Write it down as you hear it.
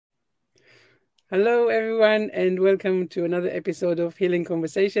Hello, everyone, and welcome to another episode of Healing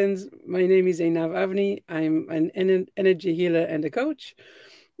Conversations. My name is Einav Avni. I'm an energy healer and a coach,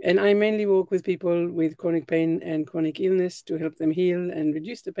 and I mainly work with people with chronic pain and chronic illness to help them heal and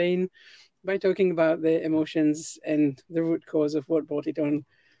reduce the pain by talking about their emotions and the root cause of what brought it on.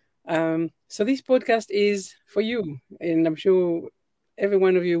 So, this podcast is for you, and I'm sure every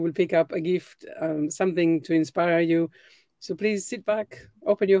one of you will pick up a gift, something to inspire you. So please sit back,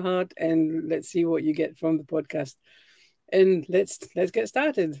 open your heart, and let's see what you get from the podcast. And let's get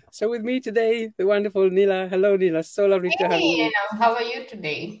started. So with me today, the wonderful Nila. Hello, Nila. So lovely to have Hey, you. how are you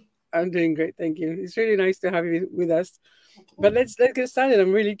today? I'm doing great, thank you. It's really nice to have you with us. But let's get started.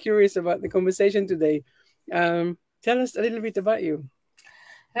 I'm really curious about the conversation today. Tell us a little bit about you.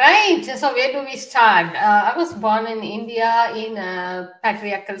 Right, so where do we start? I was born in India in a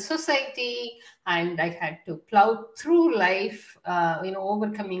patriarchal society, and I had to plow through life,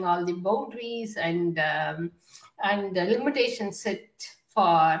 overcoming all the boundaries and the limitations set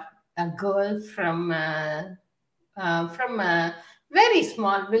for a girl from a very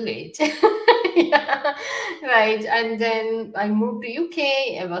small village. Yeah, right. And then I moved to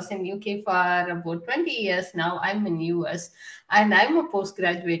UK. I was in UK for about 20 years now. I'm in US and I'm a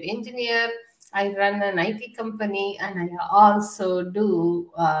postgraduate engineer. I run an IT company and I also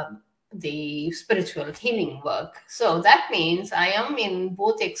do the spiritual healing work. So that means I am in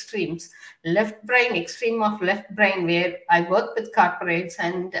both extremes, left brain, extreme of left brain where I work with corporates,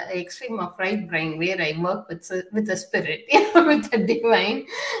 and extreme of right brain where I work with the spirit, with the divine.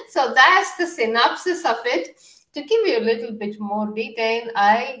 So that's the synopsis of it. To give you a little bit more detail,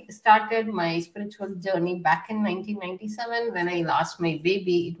 I started my spiritual journey back in 1997 when I lost my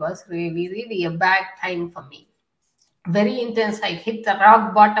baby. It was really, really a bad time for me. Very intense. I hit the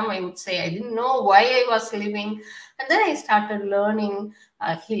rock bottom, I would say. I didn't know why I was living. And then I started learning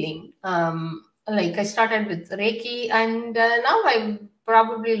healing. Like I started with Reiki, and now I've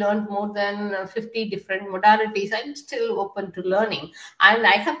probably learned more than 50 different modalities. I'm still open to learning. And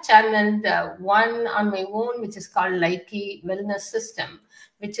I have channeled one on my own, which is called Reiki Wellness System,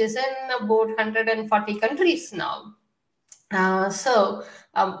 which is in about 140 countries now.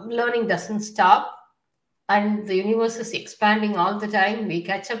 Learning doesn't stop, and the universe is expanding all the time. We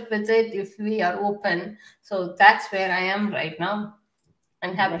catch up with it if we are open. So that's where I am right now.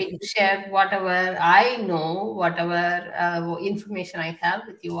 I'm happy to share whatever I know, whatever information I have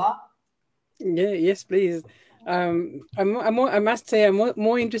with you all. Yeah, yes, please. I must say, I'm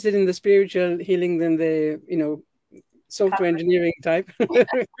more interested in the spiritual healing than the, software engineering type.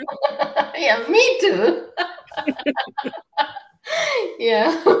 Yeah, me too.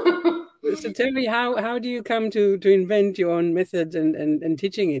 Yeah. So tell me, how do you come to invent your own methods and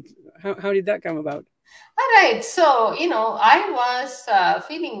teaching it? How did that come about? All right. So, I was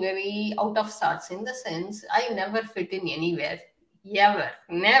feeling very out of sorts in the sense I never fit in anywhere. Ever.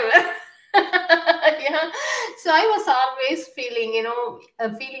 Never. Yeah. So I was always feeling,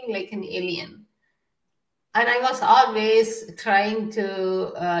 feeling like an alien. And I was always trying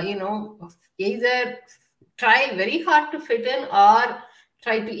to, either try very hard to fit in or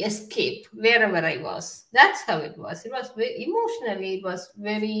try to escape wherever I was. That's how it was. It was emotionally, it was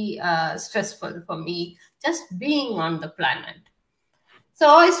very stressful for me just being on the planet. So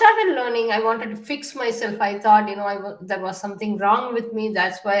I started learning. I wanted to fix myself. I thought, there was something wrong with me.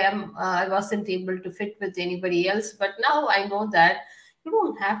 That's why I wasn't able to fit with anybody else. But now I know that you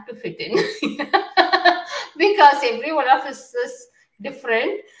don't have to fit in because every one of us is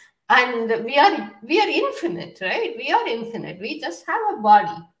different, and we are infinite, right? We are infinite. We just have a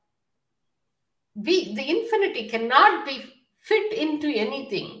body. The infinity cannot be fit into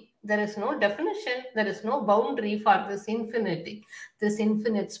anything. There is no definition, there is no boundary for this infinity, this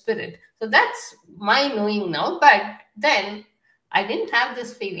infinite spirit. So that's my knowing now. But then I didn't have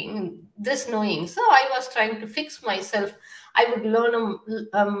this feeling, this knowing. So I was trying to fix myself. I would learn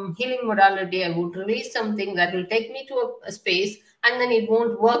a healing modality. I would release something that will take me to a space, and then it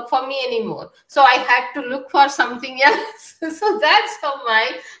won't work for me anymore. So I had to look for something else. So that's how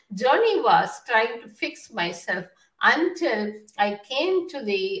my journey was, trying to fix myself until I came to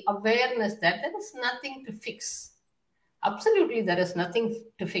the awareness that there is nothing to fix. Absolutely, there is nothing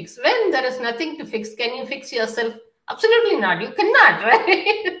to fix. When there is nothing to fix, can you fix yourself? Absolutely not. You cannot,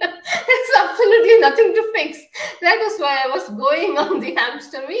 right? There's absolutely nothing to fix. That is why I was going on the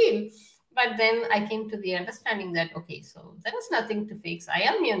hamster wheel. But then I came to the understanding that, okay, so there is nothing to fix. I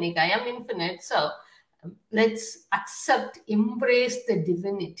am unique. I am infinite. So let's accept, embrace the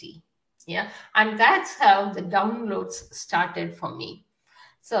divinity. Yeah. And that's how the downloads started for me.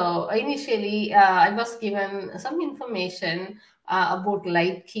 So initially, I was given some information about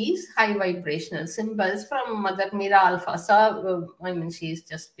light keys, high vibrational symbols from Mother Mira Alfasa. I mean, she's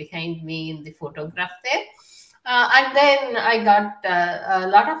just behind me in the photograph there. And then I got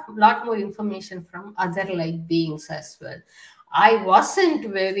lot more information from other light beings as well. I wasn't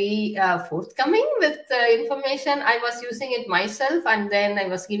very forthcoming with information. I was using it myself, and then I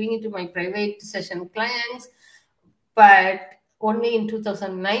was giving it to my private session clients. But only in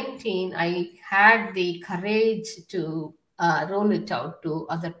 2019, I had the courage to roll it out to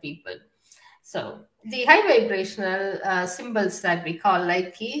other people. So the high vibrational symbols that we call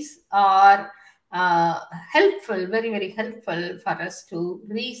light keys are helpful, very, very helpful for us to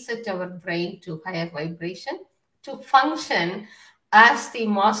reset our brain to higher vibration, to function as the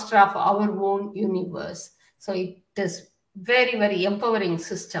master of our own universe. So it is very, very empowering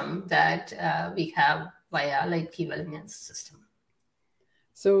system that we have via light key wellness system.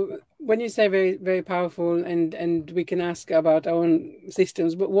 So when you say very, very powerful, and we can ask about our own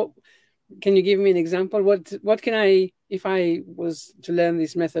systems, but what can you give me an example? What can I, if I was to learn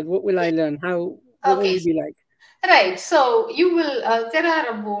this method, what will I learn? What will it be like? Right. So you will, there are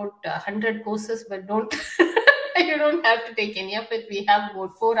about 100 courses, but don't, you don't have to take any of it. We have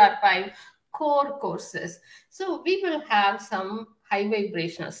about 4 or 5 core courses. So we will have some high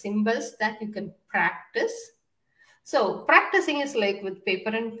vibrational symbols that you can practice. So practicing is like with paper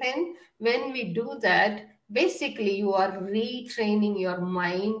and pen. When we do that, basically you are retraining your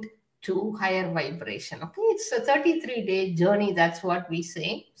mind to higher vibration. Okay, it's a 33-day journey. That's what we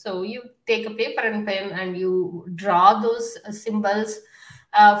say. So you take a paper and pen and you draw those symbols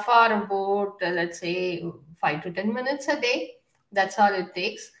for about, let's say, 5 to 10 minutes a day. That's all it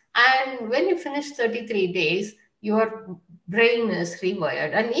takes. And when you finish 33 days, your brain is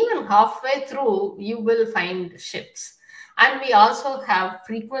rewired. And even halfway through, you will find shifts. And we also have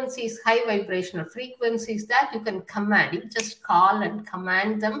frequencies, high vibrational frequencies that you can command. You just call and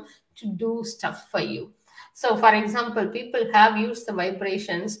command them to do stuff for you. So, for example, people have used the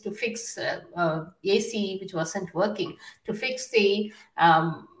vibrations to fix AC, which wasn't working, to fix the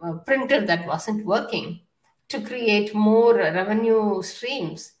printer that wasn't working, to create more revenue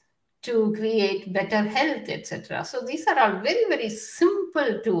streams, to create better health, etc. So these are all very, very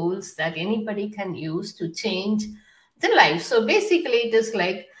simple tools that anybody can use to change the life. So basically, it is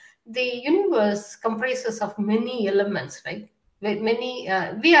like the universe comprises of many elements, right? Many,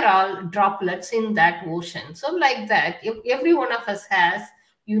 we are all droplets in that ocean. So like that, if every one of us has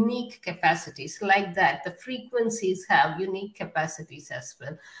unique capacities. Like that, the frequencies have unique capacities as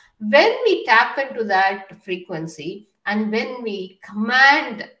well. When we tap into that frequency and when we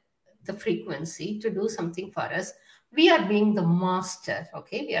command the frequency to do something for us, we are being the master.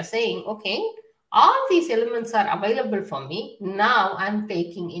 Okay, we are saying, okay, all these elements are available for me. Now I'm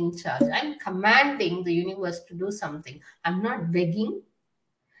taking in charge. I'm commanding the universe to do something. I'm not begging.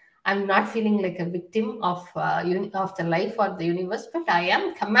 I'm not feeling like a victim of the life or the universe, but I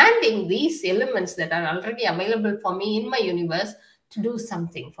am commanding these elements that are already available for me in my universe to do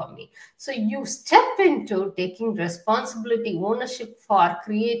something for me. So you step into taking responsibility, ownership for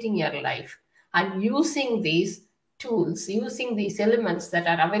creating your life and using these tools, using these elements that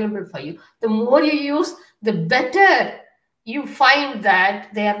are available for you. The more you use, the better you find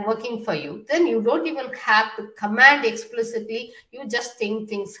that they are working for you. Then you don't even have to command explicitly. You just think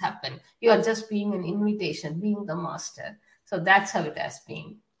things happen. You are just being an invitation, being the master. So that's how it has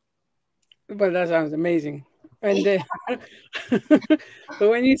been. Well, that sounds amazing. And but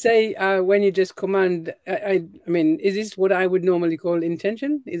when you say when you just command, I mean, is this what I would normally call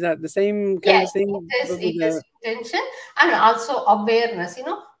intention? Is that the same kind of thing? It is intention and also awareness. You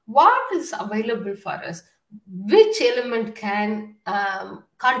know, what is available for us? Which element can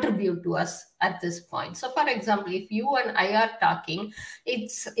contribute to us at this point? So, for example, if you and I are talking,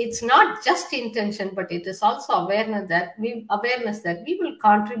 it's not just intention, but it is also awareness that we will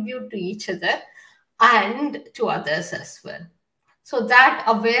contribute to each other and to others as well. So that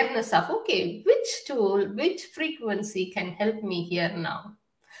awareness of, okay, which tool, which frequency can help me here now?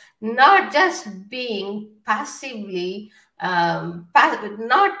 Not just being passively,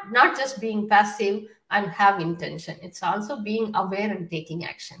 not just being passive and have intention. It's also being aware and taking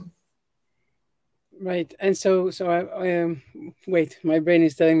action. Right. And so I wait, my brain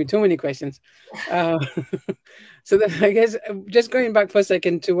is telling me too many questions. So then I guess just going back for a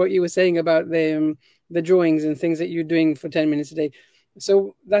second to what you were saying about the drawings and things that you're doing for 10 minutes a day.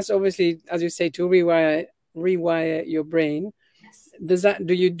 So that's obviously, as you say, to rewire your brain. Yes.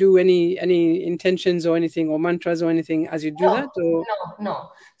 do you do any intentions or anything, or mantras or anything as you do No, that, or?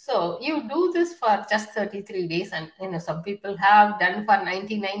 no. So you do this for just 33 days, and some people have done for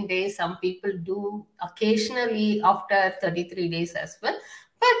 99 days. Some people do occasionally after 33 days as well.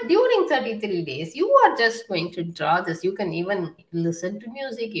 But during 33 days, you are just going to draw this. You can even listen to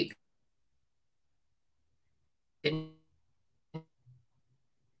music. You can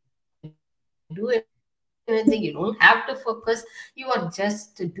do anything. You don't have to focus. You are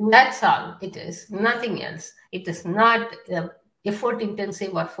just doing this for 33 days. That's all it is. Nothing else. It is not effort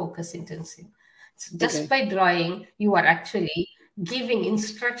intensive or focus intensive. Just by drawing, you are actually Okay, giving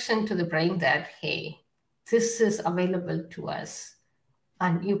instruction to the brain that, hey, this is available to us,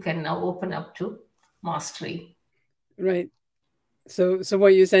 and you can now open up to mastery. right. So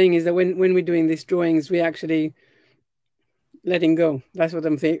what you're saying is that when we're doing these drawings, we're actually letting go. That's what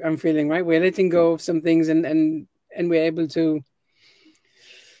I'm feeling, right? We're letting go of some things, and we're able to,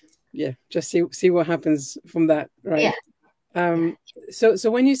 yeah, just see what happens from that, Yeah, right? yeah, Um,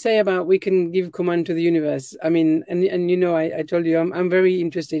 so when you say about we can give command to the universe, I mean, and I told you I'm very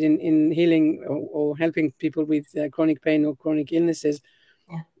interested in healing, or helping people with chronic pain or chronic illnesses.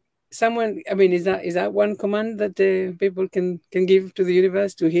 yeah. Someone, I mean, is that one command that people can give to the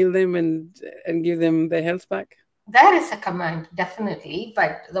universe to heal them and give them their health back? There is a command, definitely.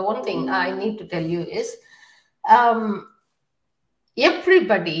 But the one thing I need to tell you is, um,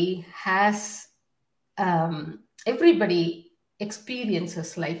 everybody has everybody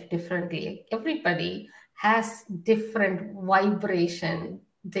experiences life differently. Everybody has different vibration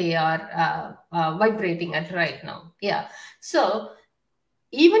they are vibrating at right now. Yeah. So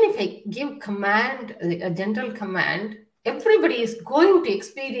even if I give command, a general command, everybody is going to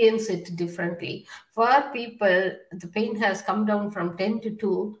experience it differently. For people, the pain has come down from 10 to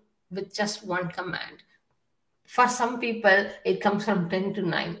 2 with just one command. For some people, it comes from 10 to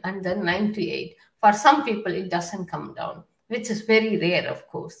 9 and then 9 to 8. For some people, it doesn't come down, which is very rare, of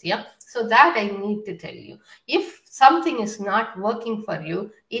course. Yeah. So that I need to tell you. If something is not working for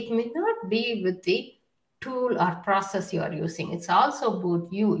you, it may not be with the tool or process you are using. It's also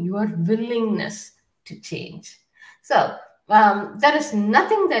about you, your willingness to change. So there is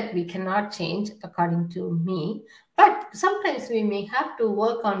nothing that we cannot change, according to me. But sometimes we may have to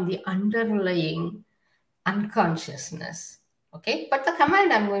work on the underlying unconsciousness. Okay, but the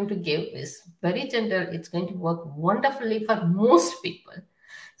command I'm going to give is very gentle. It's going to work wonderfully for most people.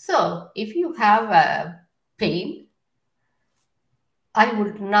 So if you have a pain, I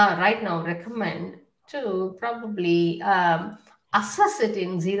would now right now recommend to probably assess it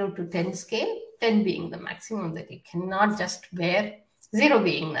in 0 to 10 scale, 10 being the maximum that you cannot just bear, 0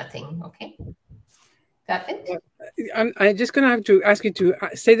 being nothing. Okay, got it? I'm just gonna have to ask you to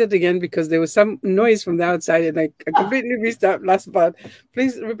say that again, because there was some noise from the outside, and I completely missed that last part.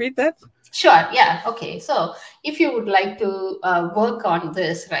 Please repeat that. Sure, yeah, okay. So if you would like to work on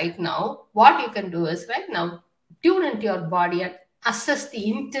this right now, what you can do is right now tune into your body and assess the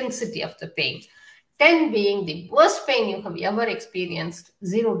intensity of the pain. 10 being the worst pain you have ever experienced,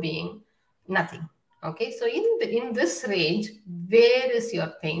 0 being nothing. Okay, so in this range, where is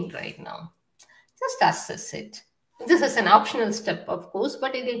your pain right now? Just assess it. This is an optional step, of course,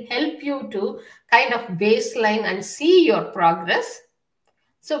 but it will help you to kind of baseline and see your progress.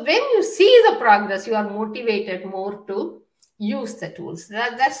 So when you see the progress, you are motivated more to use the tools.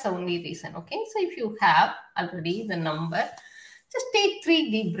 That's the only reason. Okay. So if you have already the number, just take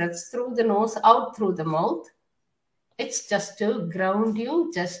 3 deep breaths through the nose, out through the mouth. It's just to ground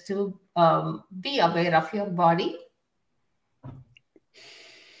you, just to be aware of your body.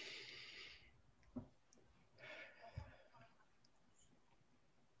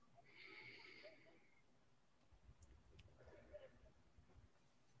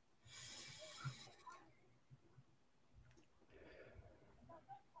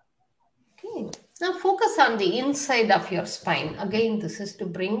 Okay. Now focus on the inside of your spine. Again, this is to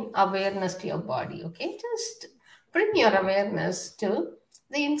bring awareness to your body. Okay. Just bring your awareness to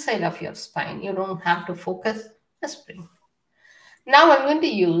the inside of your spine. You don't have to focus, just bring. Now I'm going to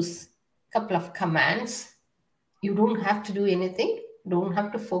use a couple of commands. You don't have to do anything, don't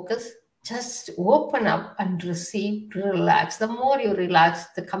have to focus. Just open up and receive, relax. The more you relax,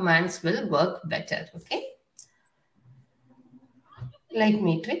 the commands will work better. Okay. Light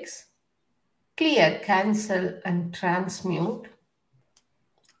matrix. Clear, cancel, and transmute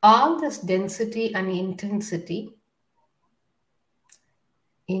all this density and intensity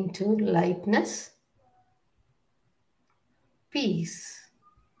into lightness, peace,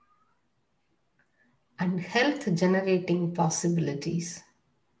 and health generating possibilities.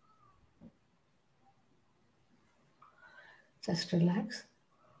 Just relax.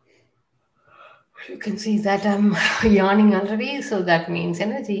 You can see that I'm yawning already, so that means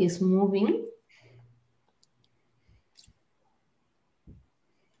energy is moving.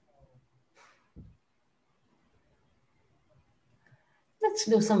 Let's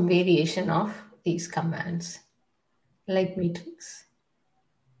do some variation of these commands. Light matrix.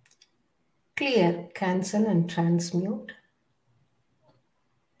 Clear, cancel, and transmute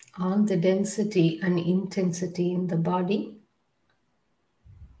all the density and intensity in the body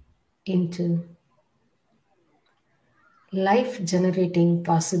into life-generating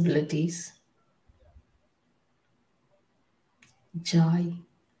possibilities, joy,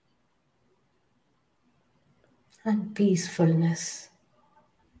 and peacefulness.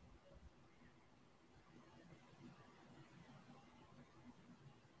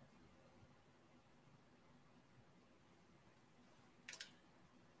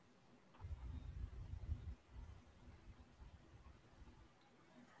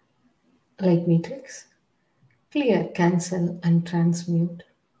 Light matrix, clear, cancel, and transmute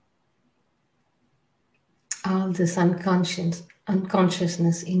all this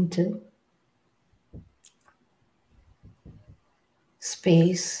unconsciousness into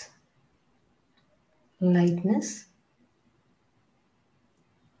space, lightness,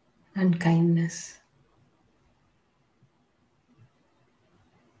 and kindness.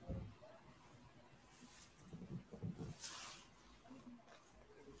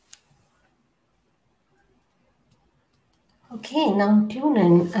 Okay, now tune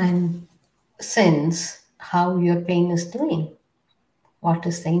in and sense how your pain is doing. What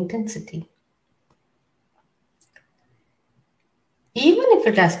is the intensity? Even if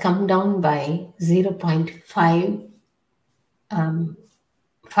it has come down by 0.5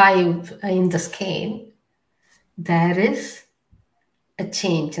 5 in the scale, there is a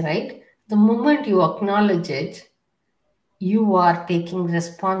change, right? The moment you acknowledge it, you are taking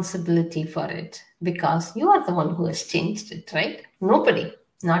responsibility for it because you are the one who has changed it, right? Nobody,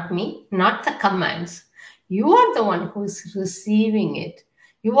 not me, not the commands. You are the one who is receiving it.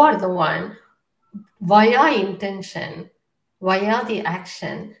 You are the one via intention, via the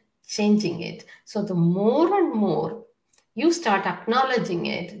action, changing it. So the more and more you start acknowledging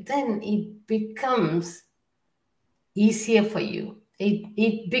it, then it becomes easier for you.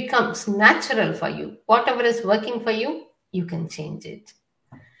 It becomes natural for you. Whatever is working for you, you can change it.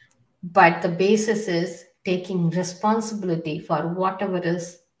 But the basis is taking responsibility for whatever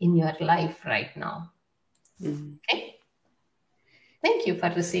is in your life right now. Okay? Thank you for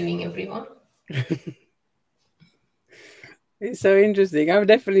receiving, everyone. It's so interesting. I'm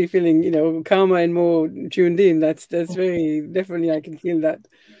definitely feeling, calmer and more tuned in. That's very definitely, I can feel that.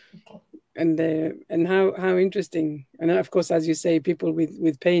 And how interesting. And of course, as you say, people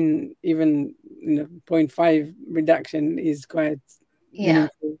with pain, even 0.5 reduction is quite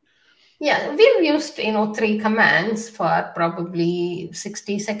meaningful. Yeah, we've used 3 commands for probably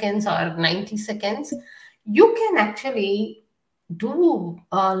 60 seconds or 90 seconds. You can actually do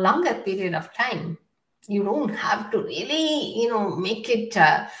a longer period of time. You don't have to really make it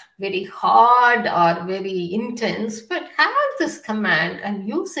very hard or very intense, but have this command and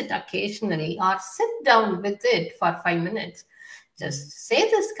use it occasionally, or sit down with it for 5 minutes. Just say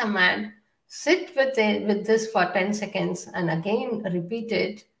this command, sit with it with this for 10 seconds, and again repeat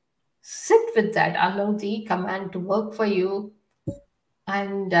it. Sit with that, allow the command to work for you,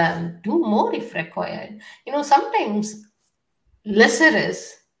 and do more if required. Sometimes lesser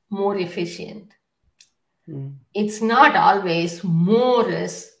is more efficient. It's not always more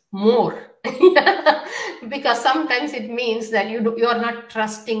is more. Because sometimes it means that you are not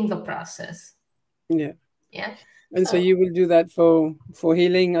trusting the process. Yeah. Yeah. And so you will do that for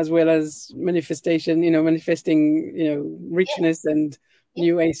healing as well as manifestation, manifesting, richness and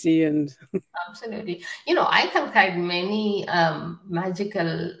new AC and Absolutely. I have had many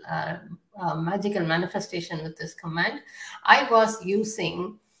magical manifestation with this command. I was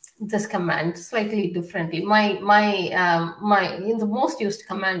using this command slightly differently. My in the most used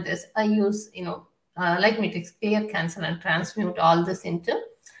command is I use light matrix, clear, cancel, and transmute all this into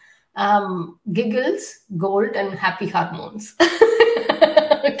giggles, gold, and happy hormones.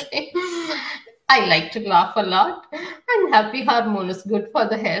 Okay. I like to laugh a lot, and happy hormone is good for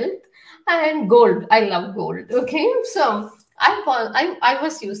the health. And gold, I love gold. Okay, so I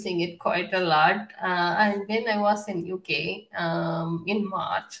was using it quite a lot, and when I was in UK in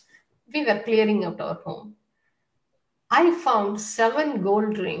March, we were clearing out our home. I found 7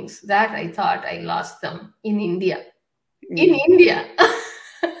 gold rings that I thought I lost them in India. In India.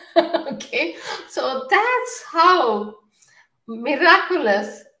 Okay, so that's how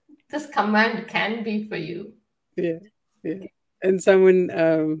miraculous this command can be for you. Yeah. And someone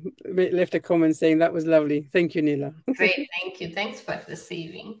left a comment saying that was lovely. Thank you, Nila. Great, thank you. Thanks for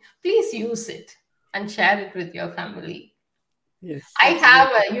receiving. Please use it and share it with your family. Yes, I have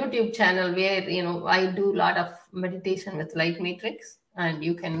absolutely. a YouTube channel where I do a lot of meditation with light matrix, and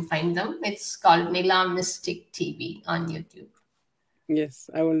you can find them. It's called Nila Mystic TV on YouTube. Yes,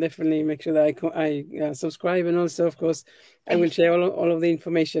 I will definitely make sure that I subscribe, and also, of course, I will Thank you. share all of the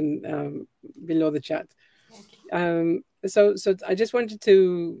information below the chat. Thank you. So I just wanted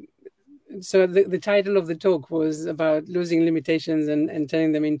to. So the title of the talk was about losing limitations and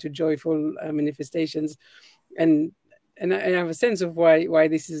turning them into joyful manifestations, and I have a sense of why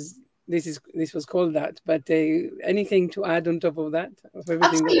this was called that. But anything to add on top of that, of everything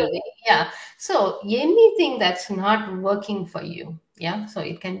that we. Absolutely. Yeah. So anything that's not working for you, yeah. So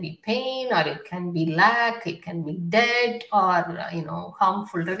it can be pain, or it can be lack, it can be debt, or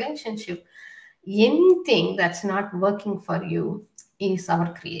harmful relationship. Anything that's not working for you is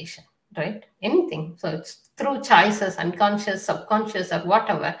our creation, right? Anything. So it's through choices, unconscious, subconscious, or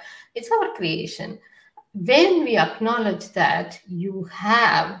whatever. It's our creation. When we acknowledge that you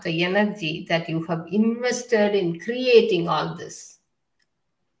have the energy that you have invested in creating all this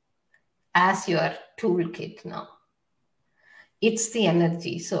as your toolkit now. It's the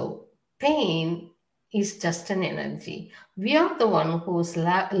energy. So pain is just an energy. We are the one who's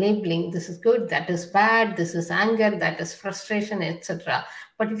labeling this is good, that is bad, this is anger, that is frustration, etc.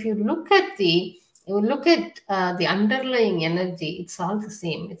 But if you look at the underlying energy, it's all the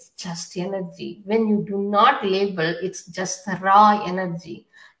same. It's just energy. When you do not label, it's just the raw energy.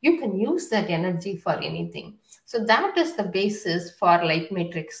 You can use that energy for anything. So that is the basis for light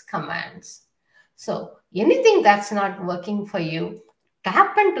matrix commands. So anything that's not working for you,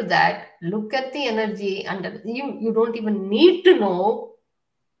 tap into that, look at the energy, and you don't even need to know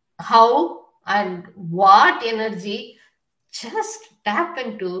how and what energy. Just tap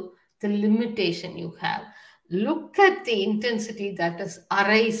into the limitation you have. Look at the intensity that is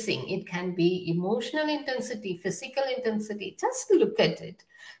arising. It can be emotional intensity, physical intensity. Just look at it.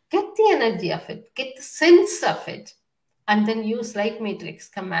 Get the energy of it, get the sense of it, and then use light matrix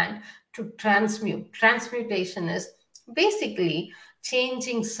command to transmute. Transmutation is basically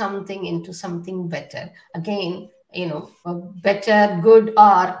changing something into something better. Again, better, good,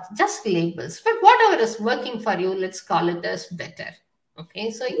 or just labels. But whatever is working for you, let's call it as better.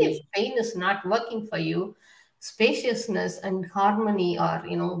 Okay, so if pain is not working for you, spaciousness and harmony, or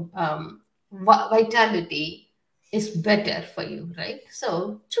vitality is better for you, right?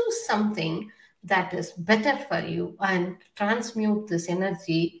 So choose something that is better for you and transmute this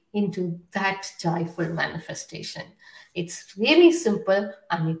energy into that joyful manifestation. It's really simple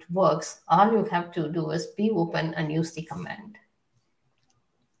and it works. All you have to do is be open and use the command.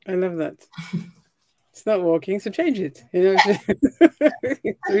 I love that. It's not working, so change it. It's I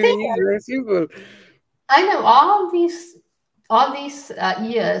think really easy, very simple. I know all these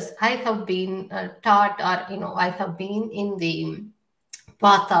years I have been taught, or I have been in the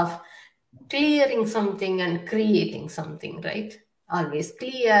path of clearing something and creating something, right? Always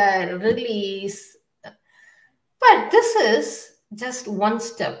clear, release. But this is just one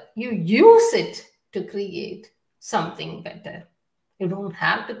step. You use it to create something better. You don't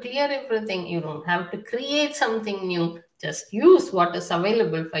have to clear everything. You don't have to create something new. Just use what is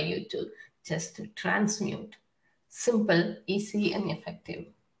available for you to just to transmute. Simple, easy, and effective.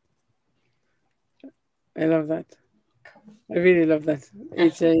 I love that. I really love that.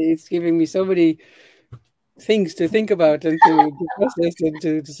 It's giving me so many things to think about and to process and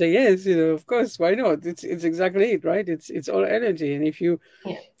to say yes, of course, why not? It's exactly it, right? It's all energy, and if Yeah.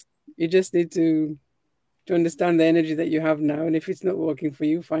 you just need to understand the energy that you have now, and if it's not working for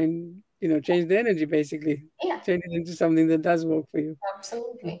you, find change the energy, basically Yeah, change it into something that does work for you.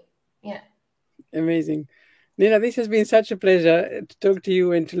 absolutely. Yeah. Amazing. Nina, this has been such a pleasure to talk to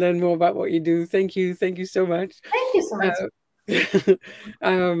you and to learn more about what you do. Thank you so much. Thank you so much.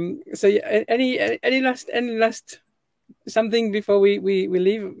 So yeah, any last something before we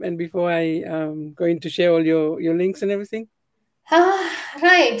leave, and before I going to share all your links and everything?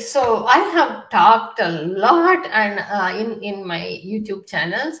 Right. So I have talked a lot and in my YouTube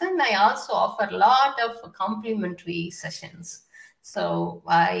channels, and I also offer a lot of complimentary sessions. So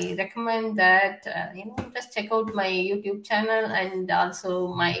I recommend that just check out my YouTube channel and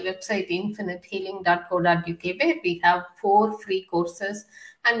also my website infinitehealing.co.uk, where we have 4 free courses,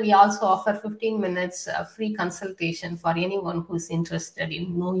 and we also offer 15 minutes free consultation for anyone who's interested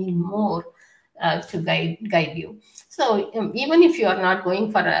in knowing more to guide you. So even if you are not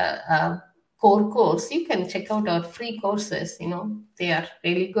going for a core course, you can check out our free courses. They are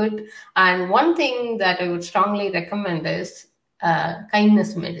really good. And one thing that I would strongly recommend is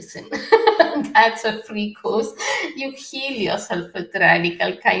kindness medicine. That's a free course. You heal yourself with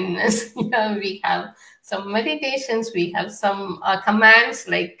radical kindness. Yeah, we have some meditations, we have some commands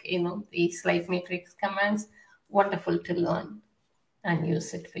like, these life matrix commands. Wonderful to learn and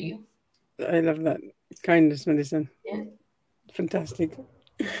use it for you. I love that. Kindness medicine. Yeah. Fantastic.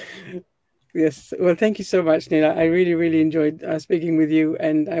 Yes. Well, thank you so much, Nila. I really, really enjoyed speaking with you,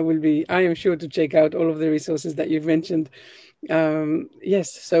 and I am sure to check out all of the resources that you've mentioned.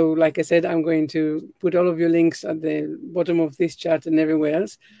 Yes. So, like I said, I'm going to put all of your links at the bottom of this chat and everywhere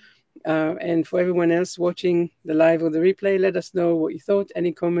else. And for everyone else watching the live or the replay, let us know what you thought.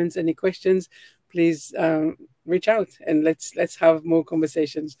 Any comments, any questions, please reach out and let's have more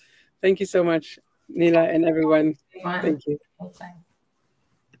conversations. Thank you so much, Nila, and everyone. Thank you. Bye.